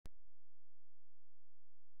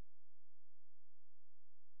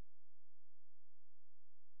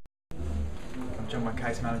my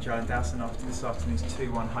case manager Alan Dowson after this afternoon's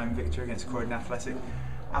 2-1 home victory against Croydon Athletic.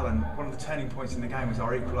 Alan, one of the turning points in the game was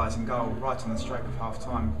our equalising goal right on the stroke of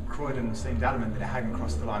half-time. Croydon seemed adamant that it hadn't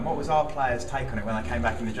crossed the line. What was our players' take on it when they came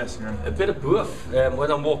back in the dressing room? A bit of both. When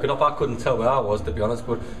I'm walking up, I couldn't tell where I was, to be honest,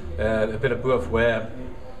 but a bit of both where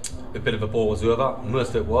a bit of a ball was over.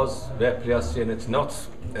 Most of it was. Their players saying it's not.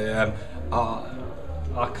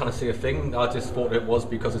 I can't say a thing. I just thought it was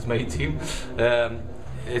because it's my team.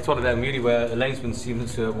 It's one of them really where the linesman seemed to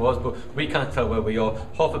say it was, but we can't tell where we are.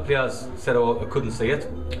 Half the players said, oh, I couldn't see it.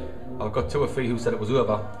 I've got 2 or 3 who said it was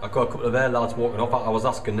over. I've got a couple of their lads walking up. I was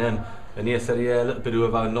asking them, and they said, yeah, a little bit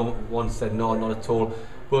over. And no one said, no, not at all.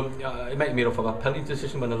 But it might be up for a penalty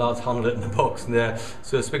decision when the lads handled it in the box. And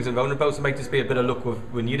so it swings and roundabouts. It might just be a bit of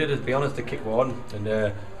luck we needed, to be honest, to kick one.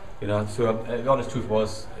 And you know, so the honest truth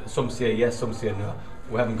was, some say yes, some say no.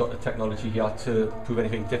 We haven't got the technology yet to prove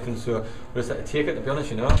anything different, so we'll just have to take it, to be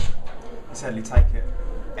honest, you know. Certainly take it,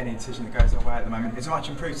 any decision that goes our way at the moment. It's a much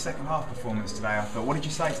improved second half performance today, I thought. What did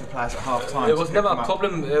you say to the players at half time? It was never a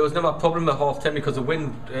problem. It was never a problem at half time because the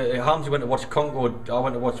wind. Hamzy went to watch Concord. I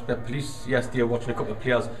went to watch the Police yesterday, watching a couple of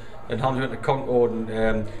players, and Hamzy went to Concord,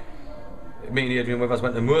 and me and Adrian Withers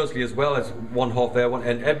went to Moorsley as well, as one half there,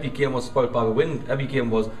 and every game was spoilt by the wind. Every game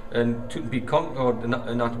was, and to beat Concord in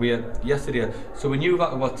that way yesterday. So we knew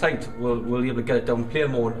that it was tight. We'll be able to get it down, play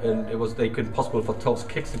more, and it was like impossible for toss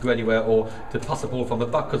kicks to go anywhere or to pass the ball from the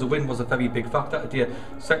back because the wind was a very big factor today.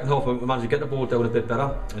 Second half we managed to get the ball down a bit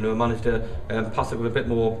better, and we managed to pass it with a bit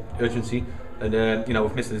more urgency. And you know,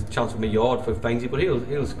 we've missed his chance from a yard for Fainsy, but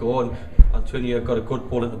he'll score. And Antonio got a good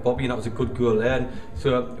ball into Bobby, and that was a good goal there. And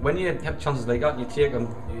so when you have chances like that and you take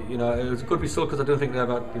them, you know, it was a good result because I don't think they're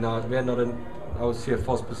about, you know, we're not in, I would say, a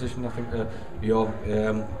false position. I think we are.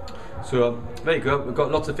 So there you go. We've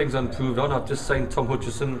got lots of things improved on. I've just signed Tom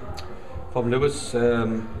Hutchison from Lewis,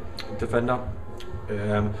 defender.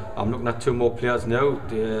 I'm looking at 2 more players now,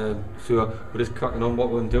 so we're just cracking on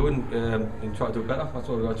what we're doing and try to do better. That's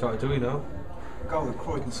what we're going to try to do, you know. The goal that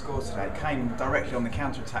Croydon scored today came directly on the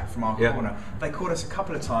counter-attack from our corner. They caught us a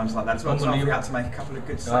couple of times like that as well, so we had to make a couple of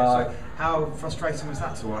good saves. So how frustrating was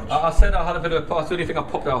that to watch? I said I had a bit of a pass. The only thing I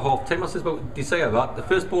popped out half time, I said, well, do you say that? The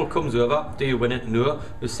first ball comes over, do you win it? No.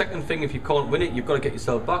 The second thing, if you can't win it, you've got to get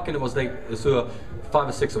yourself back, and it was like, so 5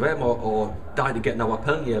 or 6 of them or died to get in our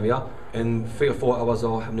penalty area, and 3 or 4 hours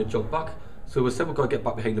are having to jog back. So we said we've got to get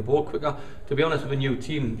back behind the ball quicker. To be honest, with a new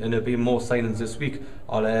team, and there'll be more signings this week,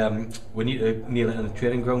 we need to nail it on the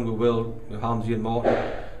training ground. We will, with Hamzy and Martin.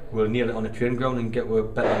 We'll nail it on the training ground and get we're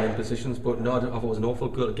better in positions. But no, I thought it was an awful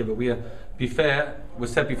goal to give away. To be fair, we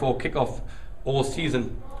said before kick-off, all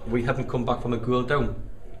season, we haven't come back from a goal down.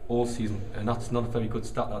 All season, and that's not a very good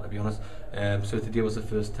start, that, to be honest. So today was the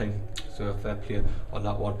first time. So fair play on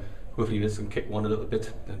that one. Hopefully we can kick one a little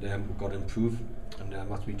bit, and we've got to improve, and that's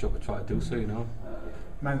what we job to try to do so, you know.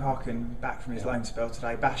 Mo Harkin back from his loan spell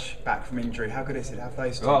today, Bash back from injury. How good is it to have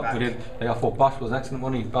those 2 back? Brilliant. I thought Bash was excellent,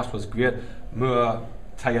 wasn't he? Bash was great. Mo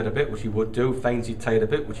tired a bit, which he would do. Fainsy tired a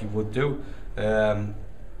bit, which he would do.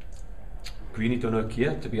 Greeny done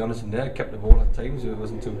okay, to be honest, in there. Kept the ball at times, it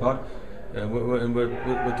wasn't too bad.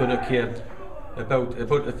 We're done okay. About the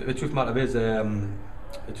truth of the matter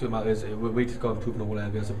is, we just got to improve in all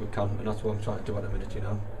areas if we can, and that's what I'm trying to do at the minute, you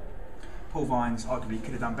know. Paul Vines arguably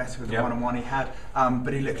could have done better with the one-on-one he had,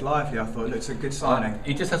 but he looked lively. I thought it looks a good signing.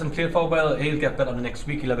 He just hasn't played for a while. He'll get better the next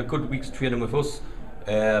week. He'll have a good week's training with us.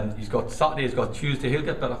 He's got Saturday, he's got Tuesday. He'll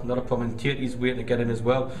get better. Not a problem. Tatey's waiting to get in as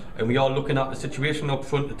well. And we are looking at the situation up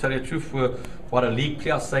front. To tell you the truth, we had a league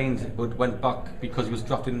player signed but went back because he was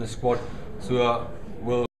drafted in the squad. So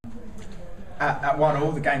we'll. At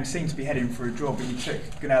 1-1, the game seemed to be heading for a draw, but you took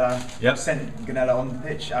Gunella, sent Gunella on the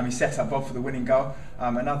pitch. He set up Bob for the winning goal.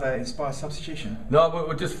 Another inspired substitution. No,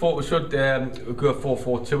 we just thought we should go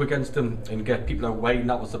 4-4-2 against them and get people out wide, and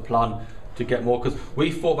that was the plan, to get more, because we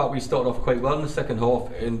thought that we started off quite well in the second half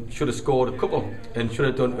and should have scored a couple and should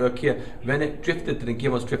have done okay. Then it drifted, and the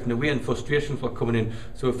game was drifting away and frustrations were coming in,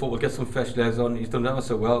 so we thought we'll get some fresh legs on. He's done ever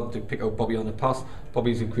so well to pick out Bobby on the pass.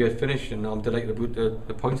 Bobby's a great finish, and I'm delighted about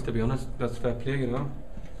the points, to be honest. That's fair play, you know.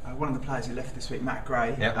 One of the players who left this week, Matt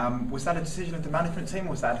Gray, was that a decision of the management team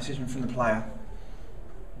or was that a decision from the player?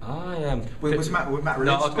 Was Matt released?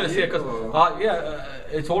 No, I was going to say, because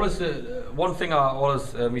it's always one thing I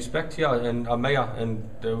always respect here and admire, and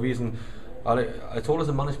the reason it's always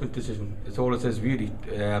a management decision. It's always is really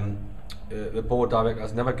the board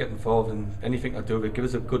directors never get involved in anything to do. They give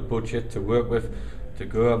us a good budget to work with, to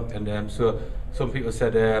go, and so some people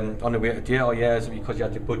said on the way today, oh yeah, is it because you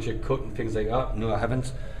had your budget cut and things like that? No, I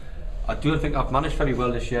haven't. I do think I've managed very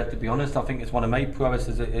well this year, to be honest. I think it's one of my prowess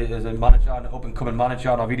as a manager, an up-and-coming manager,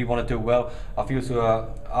 and I really want to do well. I feel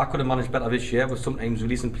so I could have managed better this year with sometimes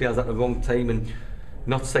releasing players at the wrong time and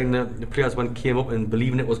not saying the players when came up and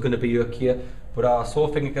believing it was going to be okay. But I saw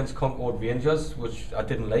a thing against Concord Rangers, which I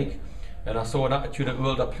didn't like. And I saw an attitude of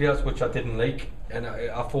older players which I didn't like, and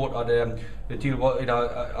I thought I'd the deal was, you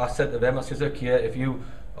know, I said to them, I says, okay, if you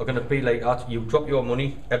are going to be like that, you drop your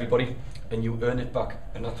money, everybody, and you earn it back.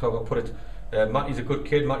 And that's how I put it. Matty's a good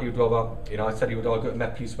kid. Matty would rather, you know, I said he would all go to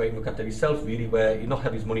Met Police Way and look after himself, really, where he'd not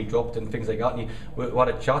have his money dropped and things like that. And we had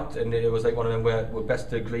a chat, and it was like one of them where we're best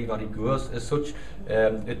to agree that he grows as such.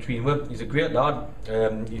 Between him, he's a great lad.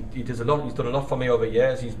 He does a lot. He's done a lot for me over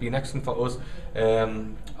years. He's been excellent for us,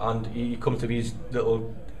 and he comes to these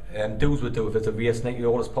little do's we do if it's a race night, you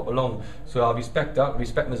always pop along. So I respect that. I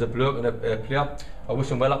respect him as a bloke and a player. I wish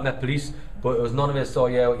him well at Met Police, but it was none of it. So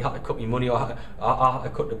yeah, you had to cut me money, or I had to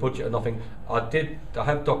cut the budget or nothing. I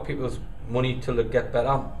have docked people's money till they get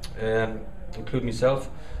better, including myself.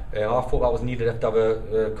 I thought that was needed after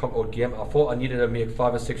a Concord game. I thought I needed to make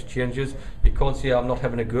 5 or 6 changes. You can't say I'm not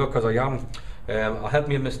having a go, because I am. I have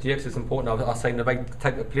made mistakes. It's important I sign the right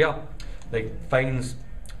type of player, like fines,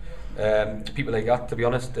 people like that, to be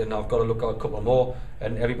honest, and I've got to look at a couple more,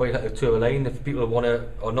 and everybody had to align. If people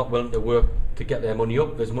are not willing to work to get their money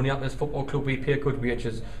up, there's money at this football club. We pay good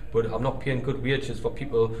wages, but I'm not paying good wages for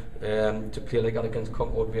people to play like that against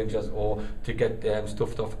Concord Rangers, or to get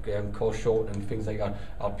stuffed off call short and things like that.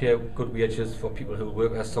 I'll pay good wages for people who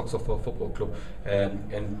work as socks off for a football club,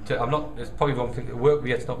 I'm not, it's probably wrong thing, work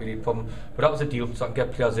rate's not really a problem, but that was a deal, so I can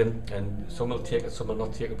get players in, and some will take it, some will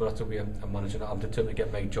not take it, but that's the way I'm managing it. I'm determined to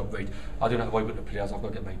get my job right. I don't have to worry with the players, I've got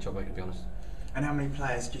to get my job right, to be honest. And how many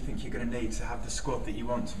players do you think you're going to need to have the squad that you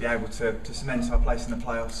want to be able to cement our place in the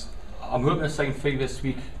playoffs? I'm hoping to sign 3 this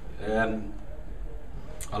week.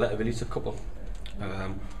 I'll let her release a couple.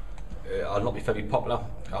 I'll not be very popular.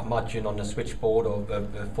 I imagine on the switchboard or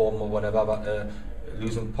the form or whatever, but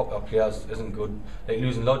losing popular players isn't good. Like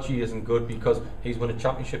losing Lodgy isn't good, because he's won a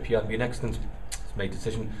championship here and been excellent. It's my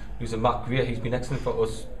decision. Losing Matt Gray, he's been excellent for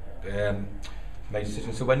us. My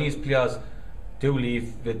decision. So when these players do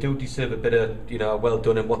leave, they do deserve a bit of, you know, well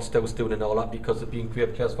done and what Stou's doing and all that, because they've been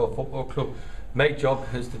great players for a football club. My job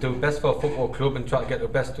is to do best for a football club and try to get the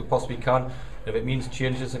best we possibly can. And if it means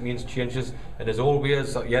changes, it means changes. And as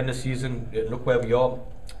always, at the end of the season, look where we are.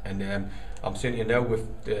 And I'm saying to you now, with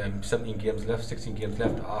 17 games left, 16 games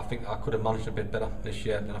left, I think I could have managed a bit better this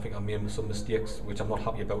year, and I think I made some mistakes, which I'm not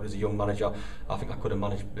happy about as a young manager. I think I could have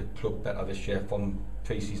managed the club better this year from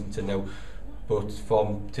pre-season to now. But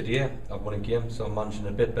from today, I've won a game, so I'm managing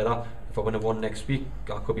a bit better. If I win a one next week,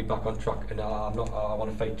 I could be back on track, and I want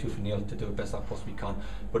to fight tooth and nail to do the best I possibly can.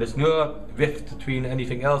 But it's no rift between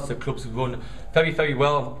anything else. The club's run very, very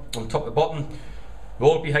well on top to bottom. We're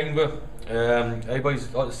all behind me. Everybody's,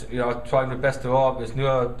 you know, trying their best to all. There's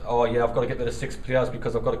no, oh yeah, I've got to get rid of 6 players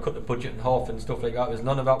because I've got to cut the budget in half and stuff like that. There's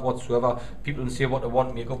none of that whatsoever. People can say what they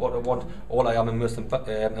want, make up what they want. All I am the most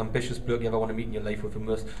ambitious bloke you ever want to meet in your life, with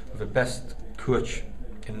the best coach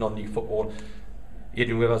in non-league football.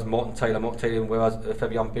 Adrian Withers, Martin Taylor and Withers are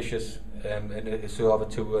very ambitious, and so are the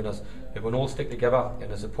 2 winners. If we all stick together,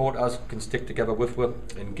 and the supporters can stick together with us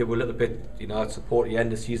and give a little bit, you know, support at the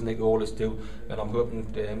end of the season like we always do, and I'm hoping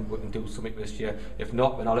we can do something this year. If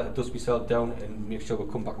not, then I'll let the dust be settled down and make sure we'll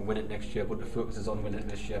come back and win it next year, but the focus is on winning it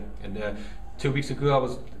this year. And 2 weeks ago I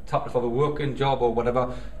was tapped for a working job or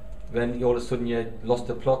whatever. Then all of a sudden you lost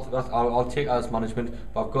the plot. I'll take that as management,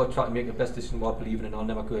 but I've got to try to make the best decision while believing, and I'll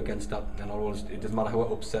never go against that. And I'll always, it doesn't matter who I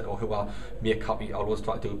upset or who I make happy, I'll always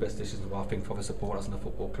try to do the best decisions what I think for the supporters in the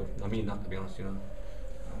football club. I mean that, to be honest, you know.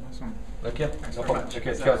 Nice one. Okay, Thanks no very problem. much.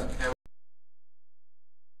 Okay, cheers.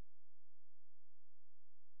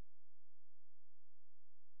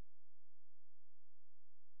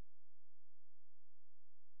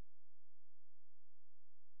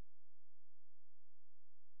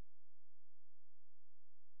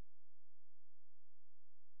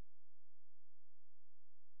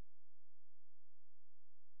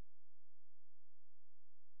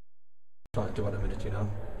 Trying to do it in a minute, you know.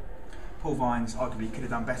 Paul Vines arguably could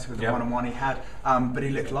have done better with the Yep. one-on-one he had, but he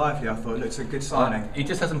looked lively. I thought it looks a good signing. He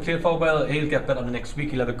just hasn't played for a while. He'll get better the next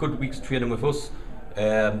week. He'll have a good week's training with us.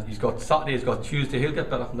 He's got Saturday, he's got Tuesday, he'll get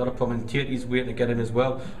better, not a problem. And Tatey's waiting to get in as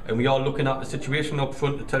well. And we are looking at the situation up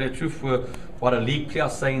front, to tell you the truth. What a league player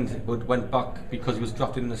signed but went back because he was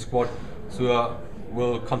drafted in the squad. So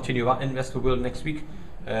we'll continue that invest with Will next week.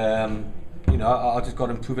 You know, I just got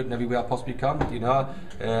to improve it in every way I possibly can. You know,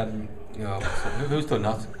 who's done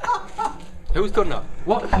that? Who's done that?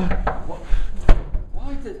 What?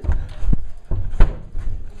 Why did?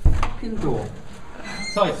 fucking door.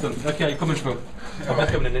 Sorry, son. Okay, you're coming through. I'm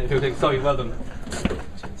just coming in and do things. Sorry, well done.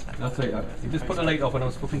 That's right. You just put the light off when I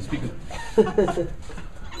was fucking speaking. You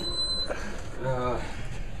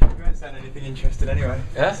won't sound anything interested anyway.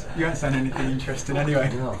 Yes? You won't sound anything interested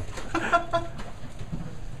anyway. No.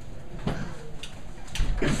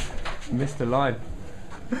 You missed the line.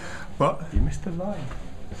 What? You missed the line.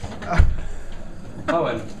 Oh,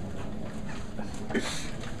 well.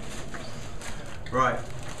 Right.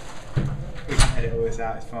 We can edit all this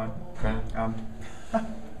out, it's fine.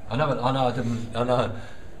 I know.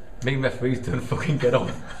 Me and referees don't fucking get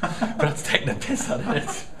on. Brad's taking the piss out of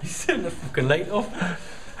it. He's sitting the fucking light off.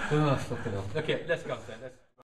 Oh, fucking hell. Okay, let's go then.